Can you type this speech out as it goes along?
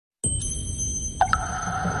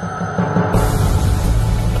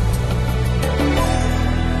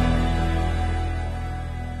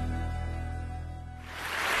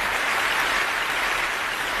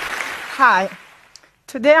Hi,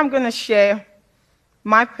 today I'm going to share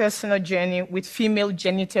my personal journey with female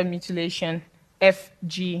genital mutilation,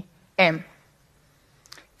 FGM.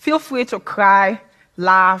 Feel free to cry,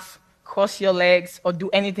 laugh, cross your legs, or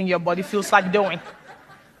do anything your body feels like doing.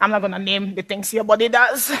 I'm not going to name the things your body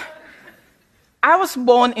does. I was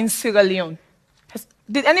born in Sierra Leone.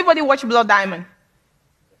 Did anybody watch Blood Diamond?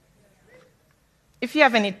 If you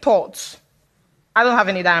have any thoughts, I don't have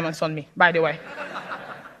any diamonds on me, by the way.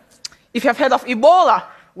 If you have heard of Ebola,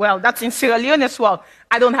 well, that's in Sierra Leone as well.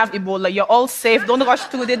 I don't have Ebola. You're all safe. Don't rush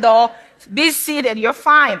through the door. Be seated. You're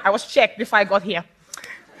fine. I was checked before I got here.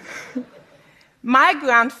 My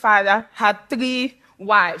grandfather had 3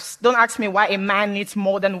 wives. Don't ask me why a man needs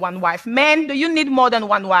more than 1 wife. Men, do you need more than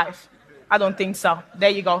 1 wife? I don't think so. There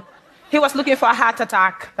you go. He was looking for a heart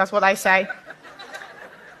attack. That's what I say.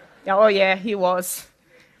 Oh, yeah, he was.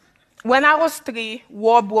 When I was 3,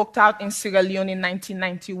 war broke out in Sierra Leone in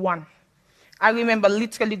 1991. I remember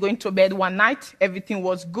literally going to bed one night. Everything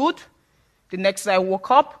was good. The next day I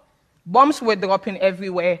woke up. Bombs were dropping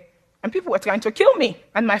everywhere. And people were trying to kill me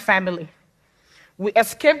and my family. We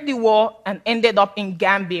escaped the war and ended up in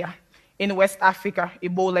Gambia, in West Africa.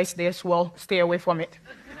 Ebola is there as well. Stay away from it.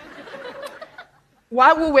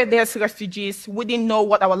 While we were there as refugees, we didn't know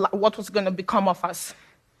what was going to become of us.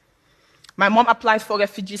 My mom applied for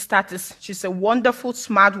refugee status. She's a wonderful,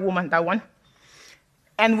 smart woman, that one.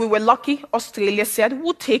 And we were lucky. Australia said,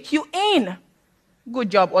 we'll take you in.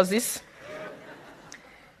 Good job, Aussies.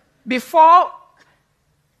 Before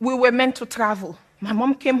we were meant to travel, my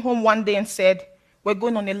mom came home one day and said, we're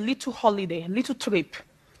going on a little holiday, a little trip.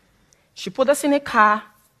 She put us in a car,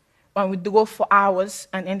 and we drove for hours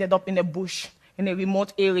and ended up in a bush, in a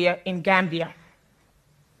remote area in Gambia.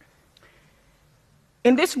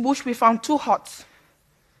 In this bush, we found 2 huts.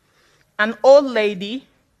 An old lady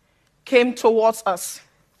came towards us.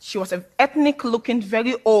 She was an ethnic looking,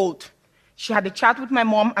 very old. She had a chat with my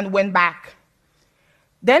mom and went back.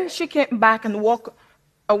 Then she came back and walked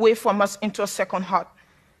away from us into a second hut.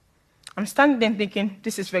 I'm standing there thinking,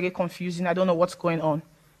 this is very confusing. I don't know what's going on.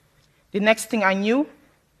 The next thing I knew,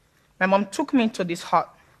 my mom took me into this hut.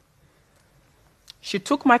 She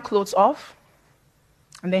took my clothes off,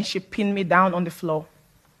 and then she pinned me down on the floor.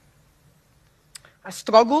 I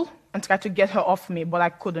struggled and tried to get her off me, but I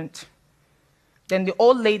couldn't. Then the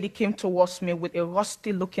old lady came towards me with a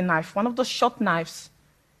rusty-looking knife, one of those short knives,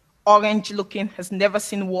 orange-looking, has never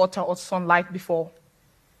seen water or sunlight before.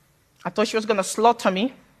 I thought she was going to slaughter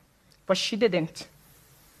me, but she didn't.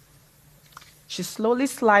 She slowly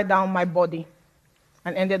slid down my body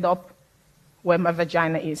and ended up where my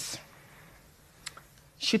vagina is.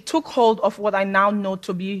 She took hold of what I now know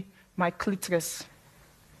to be my clitoris.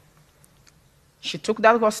 She took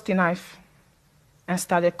that rusty knife and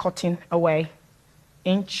started cutting away,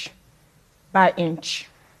 inch by inch.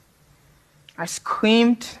 I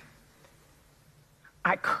screamed,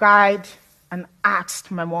 I cried, and asked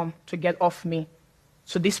my mom to get off me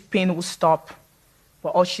so this pain would stop. But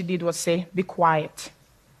all she did was say, be quiet.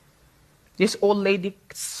 This old lady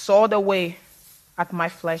sawed away at my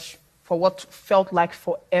flesh for what felt like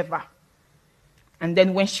forever. And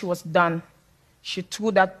then when she was done, she threw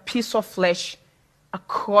that piece of flesh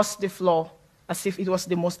across the floor as if it was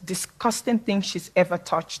the most disgusting thing she's ever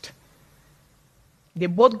touched. They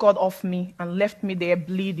both got off me and left me there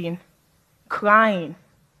bleeding, crying,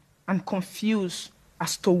 and confused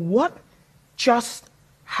as to what just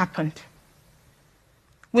happened.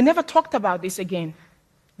 We never talked about this again.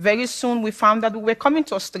 Very soon we found that we were coming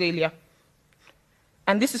to Australia.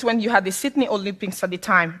 And this is when you had the Sydney Olympics at the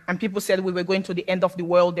time, and people said we were going to the end of the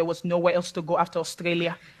world. There was nowhere else to go after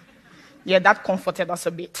Australia. Yeah, that comforted us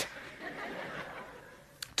a bit.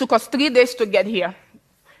 Took us 3 days to get here.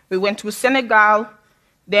 We went to Senegal,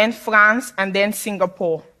 then France, and then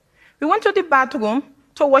Singapore. We went to the bathroom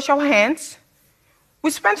to wash our hands. We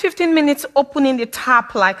spent 15 minutes opening the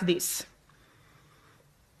tap like this.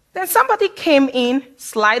 Then somebody came in,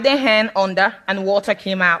 slid their hand under, and water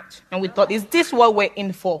came out. And we thought, is this what we're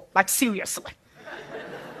in for? Like, seriously.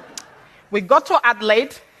 We got to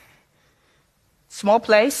Adelaide, small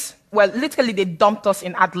place. Well, literally, they dumped us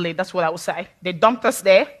in Adelaide. That's what I would say. They dumped us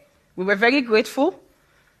there. We were very grateful.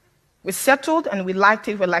 We settled, and we liked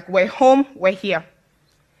it. We're like, we're home, we're here.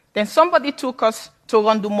 Then somebody took us to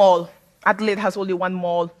Rondu Mall. Adelaide has only 1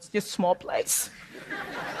 mall. It's just a small place.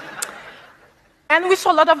 And we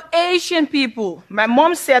saw a lot of Asian people. My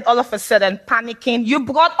mom said all of a sudden, panicking, you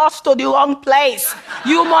brought us to the wrong place.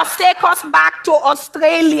 You must take us back to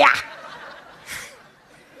Australia.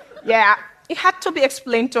 Yeah, it had to be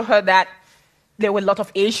explained to her that there were a lot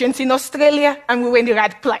of Asians in Australia and we were in the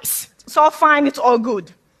right place. It's all fine, it's all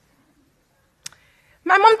good.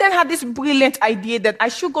 My mom then had this brilliant idea that I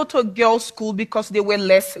should go to a girls' school because they were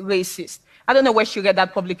less racist. I don't know where she read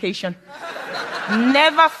that publication.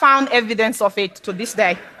 Never found evidence of it to this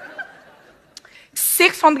day.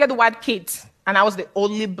 600 white kids, and I was the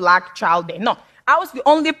only black child there. No, I was the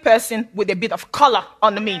only person with a bit of color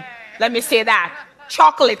on me. Let me say that.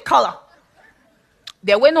 Chocolate color.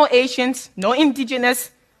 There were no Asians, no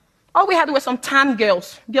indigenous. All we had were some tan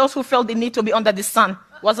girls who felt the need to be under the sun.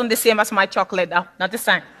 Wasn't the same as my chocolate, though. Not the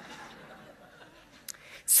same.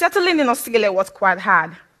 Settling in Australia was quite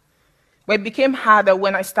hard. But it became harder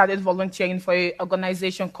when I started volunteering for an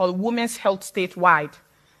organization called Women's Health Statewide.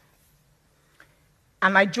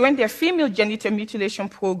 And I joined their female genital mutilation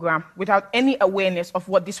program without any awareness of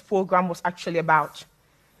what this program was actually about,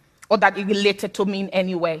 or that it related to me in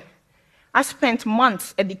any way. I spent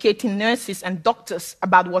months educating nurses and doctors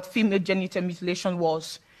about what female genital mutilation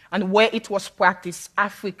was and where it was practiced: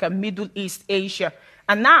 Africa, Middle East, Asia,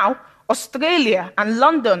 and now Australia and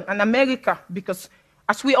London and America, because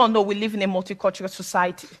as we all know, we live in a multicultural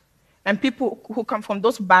society, and people who come from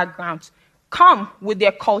those backgrounds come with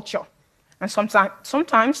their culture. And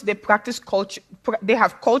sometimes they practice culture, they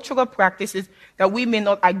have cultural practices that we may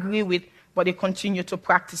not agree with, but they continue to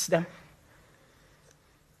practice them.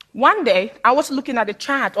 One day, I was looking at a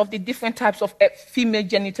chart of the different types of female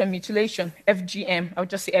genital mutilation, FGM. I'll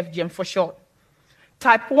just say FGM for short.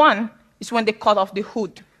 Type 1 is when they cut off the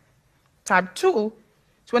hood. Type 2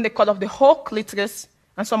 is when they cut off the whole clitoris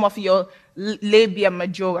and some of your labia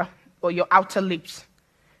majora, or your outer lips.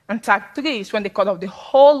 And type 3 is when they cut off the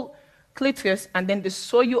whole clitoris and then they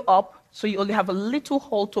sew you up so you only have a little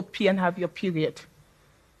hole to pee and have your period.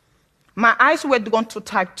 My eyes were drawn to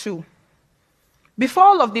type 2. Before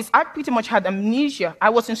all of this, I pretty much had amnesia. I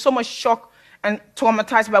was in so much shock and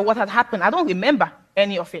traumatized by what had happened. I don't remember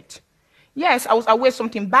any of it. Yes, I was aware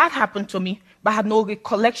something bad happened to me, but I had no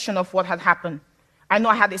recollection of what had happened. I know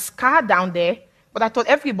I had a scar down there, but I thought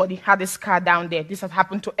everybody had a scar down there. This had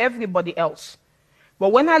happened to everybody else.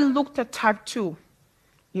 But when I looked at type 2,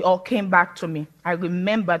 it all came back to me. I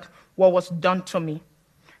remembered what was done to me.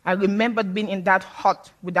 I remembered being in that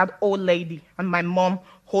hut with that old lady and my mom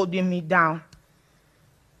holding me down.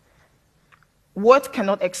 Words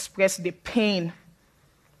cannot express the pain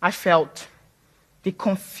I felt, the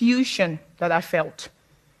confusion that I felt.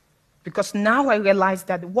 Because now I realized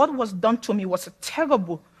that what was done to me was a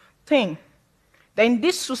terrible thing. That in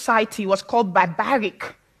this society it was called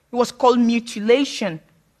barbaric. It was called mutilation.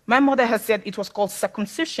 My mother has said it was called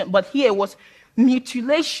circumcision, but here it was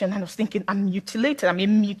mutilation. And I was thinking, I'm mutilated. I'm a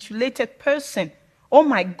mutilated person. Oh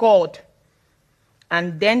my God.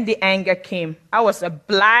 And then the anger came. I was a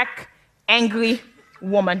black, angry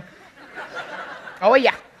woman. Oh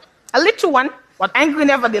yeah. A little one, but angry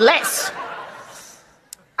nevertheless.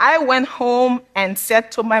 I went home and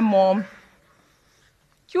said to my mom,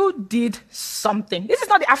 you did something. This is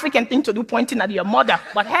not the African thing to do, pointing at your mother,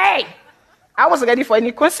 but hey, I was ready for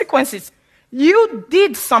any consequences. You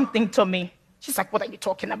did something to me. She's like, what are you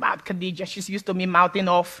talking about, Khadija? She's used to me mouthing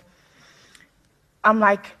off. I'm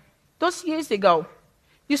like, those years ago,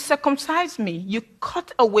 you circumcised me. You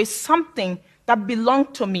cut away something that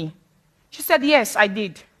belonged to me. She said, yes, I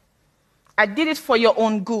did. I did it for your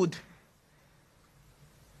own good.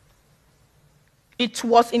 It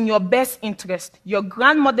was in your best interest. Your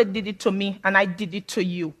grandmother did it to me, and I did it to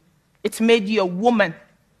you. It made you a woman.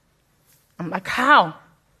 I'm like, how?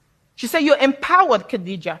 She said, you're empowered,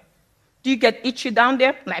 Khadija. Do you get itchy down there?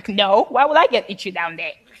 I'm like, no. Why would I get itchy down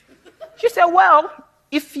there? She said, well,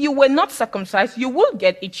 if you were not circumcised, you would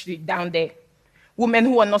get itchy down there. Women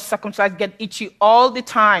who are not circumcised get itchy all the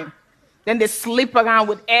time. Then they sleep around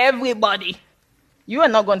with everybody. You are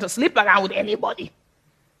not going to sleep around with anybody.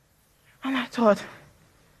 And I thought,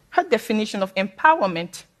 her definition of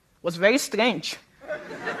empowerment was very strange.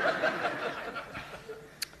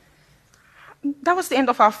 That was the end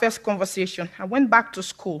of our first conversation. I went back to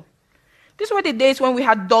school. These were the days when we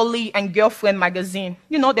had Dolly and Girlfriend magazine.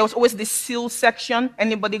 You know, there was always the seal section.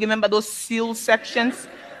 Anybody remember those seal sections?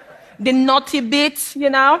 The naughty bits,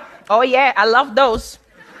 you know? Oh yeah, I love those.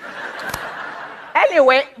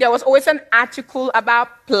 Anyway, there was always an article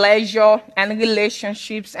about pleasure and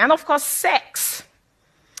relationships and, of course, sex.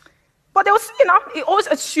 But there was, you know, it always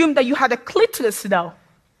assumed that you had a clitoris, though.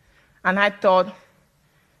 And I thought,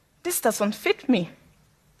 this doesn't fit me.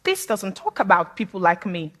 This doesn't talk about people like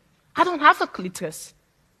me. I don't have a clitoris.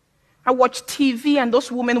 I watch TV and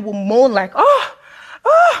those women will moan like, oh,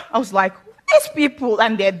 oh. I was like, these people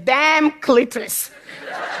and their damn clitoris.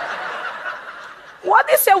 What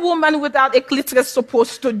is a woman without a clitoris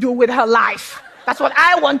supposed to do with her life? That's what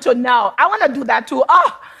I want to know. I want to do that too.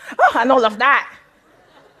 Oh, and all of that.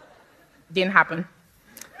 Didn't happen.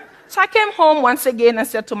 So I came home once again and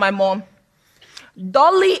said to my mom,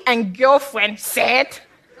 Dolly and girlfriend said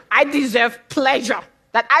I deserve pleasure,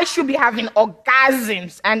 that I should be having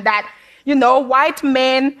orgasms, and that, white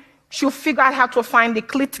men should figure out how to find the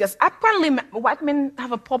clitoris. Apparently, white men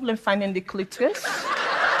have a problem finding the clitoris.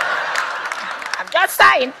 I'm just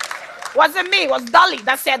saying. Wasn't me, it was Dolly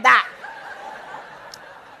that said that.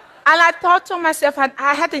 And I thought to myself,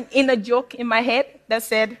 I had an inner joke in my head that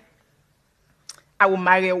said, I will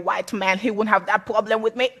marry a white man, he wouldn't have that problem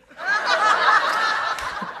with me.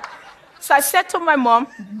 So I said to my mom,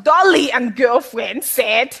 Dolly and girlfriend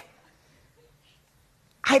said,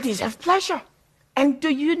 I deserve pleasure. And do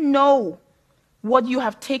you know what you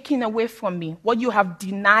have taken away from me, what you have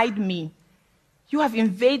denied me? You have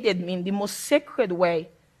invaded me in the most sacred way.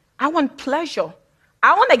 I want pleasure.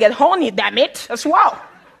 I want to get horny, damn it, as well.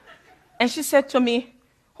 And she said to me,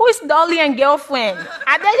 who is Dolly and girlfriend?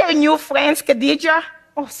 Are they your new friends, Khadija?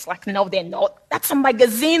 Oh, it's like, no, they're not. That's a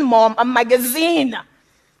magazine, Mom, a magazine.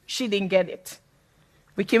 She didn't get it.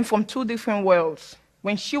 We came from two different worlds.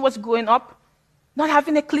 When she was growing up, not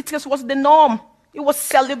having a clitoris was the norm. It was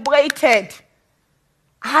celebrated.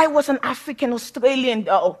 I was an African Australian,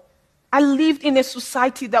 though. I lived in a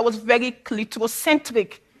society that was very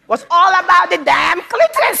clitorocentric. It was all about the damn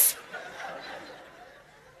clitoris.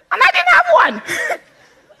 And I didn't have one.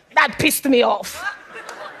 That pissed me off.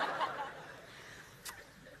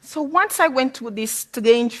 So once I went through this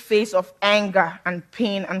strange phase of anger and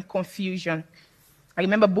pain and confusion, I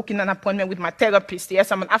remember booking an appointment with my therapist.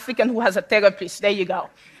 Yes, I'm an African who has a therapist. There you go.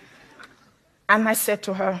 And I said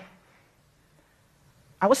to her,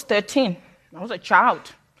 I was 13. I was a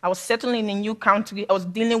child. I was settling in a new country. I was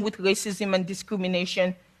dealing with racism and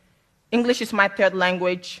discrimination. English is my third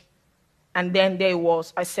language. And then there it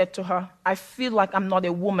was. I said to her, I feel like I'm not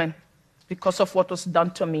a woman because of what was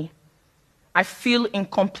done to me. I feel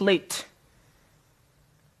incomplete.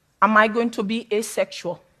 Am I going to be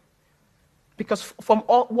asexual? Because from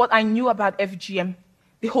all what I knew about FGM,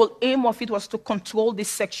 the whole aim of it was to control the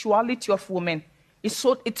sexuality of women. It's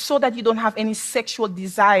so that you don't have any sexual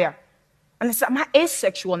desire. And I said, am I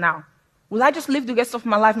asexual now? Will I just live the rest of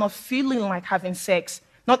my life not feeling like having sex,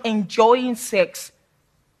 not enjoying sex?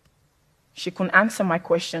 She couldn't answer my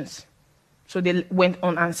questions, so they went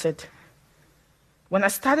unanswered. When I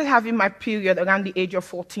started having my period around the age of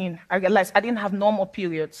 14, I realized I didn't have normal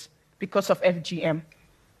periods because of FGM.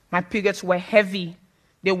 My periods were heavy,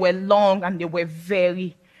 they were long, and they were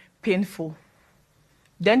very painful.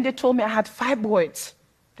 Then they told me I had fibroids.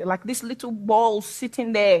 They're like these little balls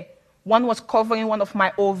sitting there. One was covering one of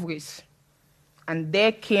my ovaries. And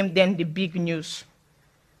there came then the big news.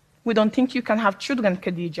 We don't think you can have children,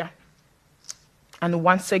 Khadija. And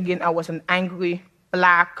once again, I was an angry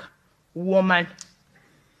black woman.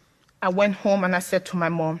 I went home and I said to my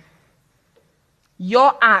mom,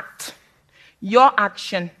 your act, your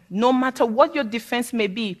action, no matter what your defense may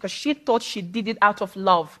be, because she thought she did it out of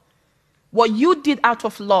love, what you did out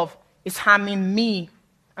of love is harming me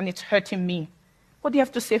and it's hurting me. What do you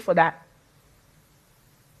have to say for that?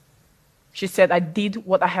 She said, I did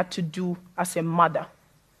what I had to do as a mother.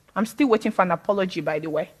 I'm still waiting for an apology, by the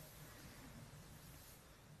way.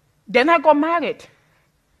 Then I got married.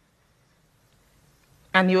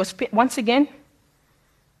 And it was, once again,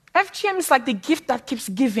 FGM is like the gift that keeps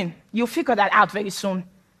giving. You'll figure that out very soon.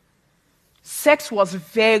 Sex was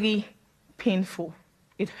very painful.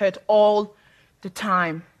 It hurt all the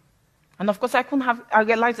time. And of course, I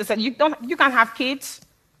realized, I said, you can't have kids.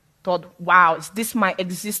 Thought, wow, is this my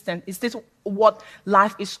existence? Is this what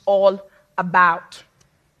life is all about?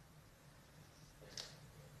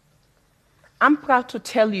 I'm proud to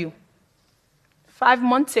tell you, 5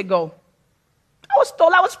 months ago, I was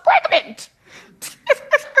told I was pregnant.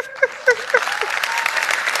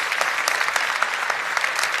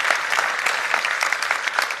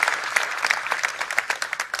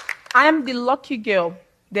 I am the lucky girl.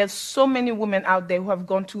 There's so many women out there who have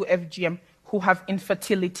gone through FGM, who have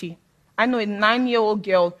infertility. I know a 9-year-old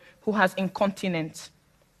girl who has incontinence,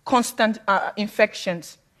 constant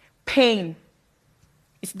infections, pain.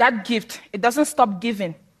 It's that gift. It doesn't stop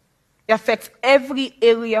giving. It affects every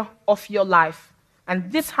area of your life. And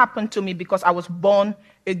this happened to me because I was born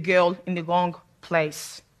a girl in the wrong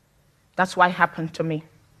place. That's why it happened to me.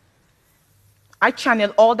 I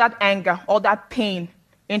channeled all that anger, all that pain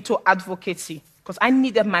into advocacy because I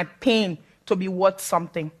needed my pain to be worth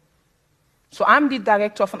something. So I'm the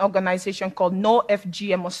director of an organization called No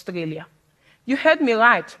FGM Australia. You heard me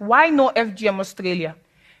right. Why No FGM Australia?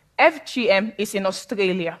 FGM is in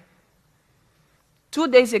Australia. 2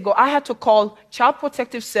 days ago, I had to call Child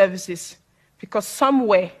Protective Services because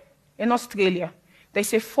somewhere in Australia,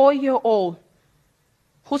 there's a 4-year-old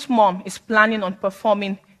whose mom is planning on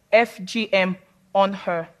performing FGM on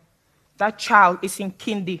her. That child is in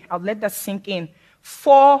kindy. I'll let that sink in.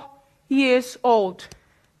 4 years old.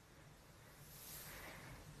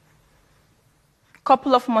 A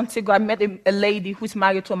couple of months ago, I met a lady who's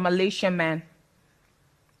married to a Malaysian man.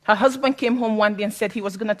 Her husband came home one day and said he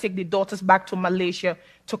was going to take the daughters back to Malaysia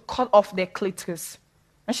to cut off their clitoris.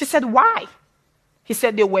 And she said, why? He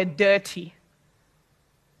said they were dirty.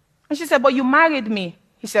 And she said, but you married me.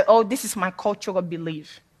 He said, oh, this is my cultural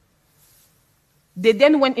belief. They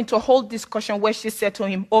then went into a whole discussion where she said to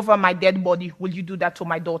him, over my dead body, will you do that to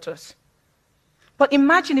my daughters? But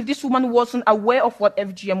imagine if this woman wasn't aware of what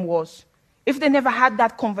FGM was. If they never had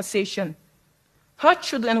that conversation, her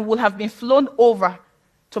children would have been flown over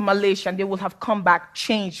to Malaysia and they would have come back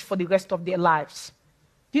changed for the rest of their lives.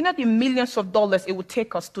 Do you know the millions of dollars it would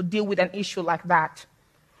take us to deal with an issue like that?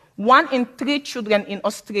 1 in 3 children in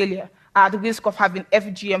Australia are at risk of having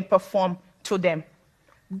FGM performed to them.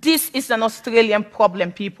 This is an Australian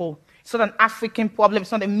problem, people. It's not an African problem.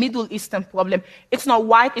 It's not a Middle Eastern problem. It's not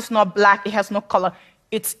white. It's not black. It has no color.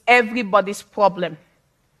 It's everybody's problem.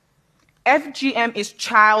 FGM is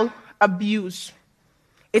child abuse.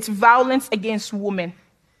 It's violence against women.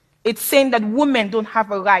 It's saying that women don't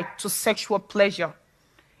have a right to sexual pleasure.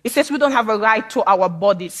 It says we don't have a right to our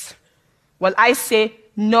bodies. Well, I say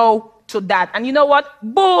no to that. And you know what?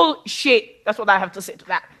 Bullshit. That's what I have to say to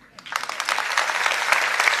that.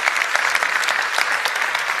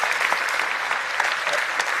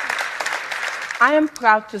 I am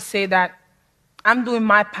proud to say that I'm doing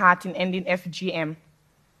my part in ending FGM.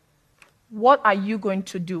 What are you going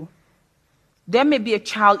to do? There may be a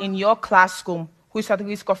child in your classroom who is at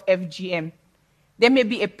risk of FGM. There may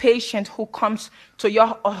be a patient who comes to your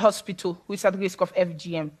hospital who is at risk of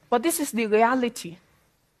FGM. But this is the reality,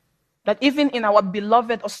 that even in our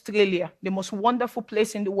beloved Australia, the most wonderful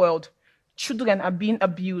place in the world, children are being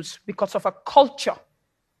abused because of a culture.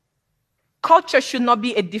 Culture should not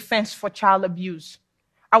be a defense for child abuse.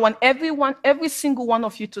 I want every single one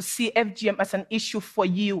of you to see FGM as an issue for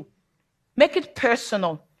you. Make it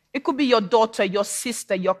personal. It could be your daughter, your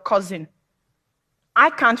sister, your cousin. I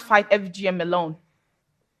can't fight FGM alone.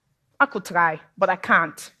 I could try, but I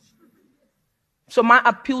can't. So my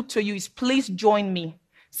appeal to you is please join me.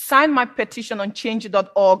 Sign my petition on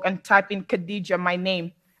change.org and type in Khadija, my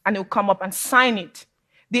name, and it'll come up, and sign it.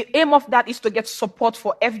 The aim of that is to get support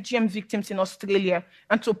for FGM victims in Australia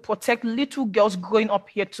and to protect little girls growing up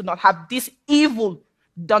here to not have this evil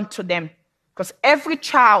done to them. Because every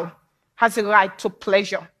child has a right to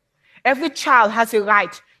pleasure. Every child has a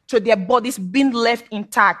right to their bodies being left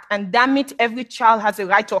intact. And damn it, every child has a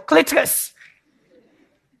right to a clitoris.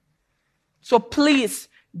 So please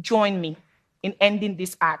join me in ending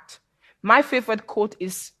this act. My favorite quote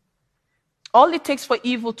is, all it takes for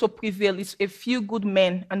evil to prevail is a few good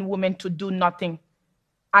men and women to do nothing.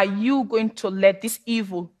 Are you going to let this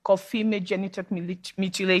evil called female genital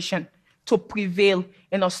mutilation to prevail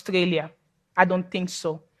in Australia? I don't think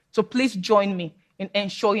so. So please join me in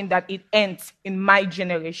ensuring that it ends in my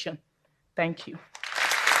generation. Thank you.